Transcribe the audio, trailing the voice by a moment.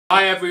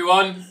Hi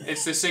everyone,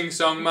 it's the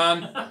sing-song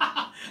man.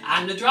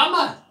 And the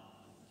drummer,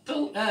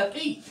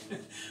 Pete.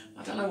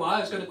 I don't know why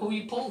I was going to call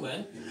you Paul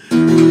then. So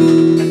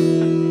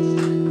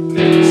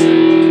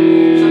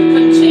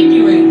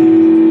continuing.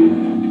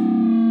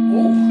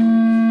 Oh.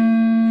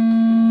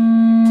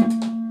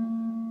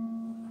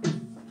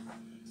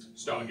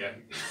 Start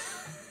again.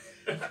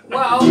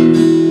 Well,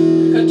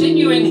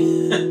 continuing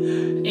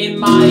in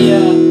my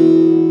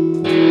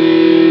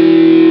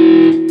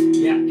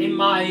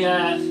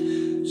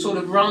sort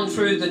of run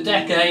through the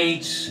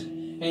decades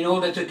in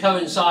order to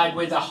coincide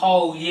with the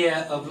whole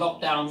year of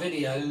lockdown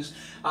videos.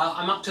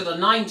 I'm up to the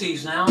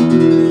 90s now,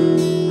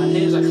 and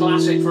here's a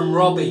classic from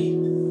Robbie.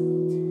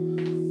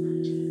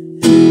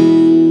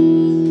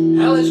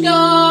 Hell is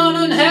gone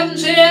and heaven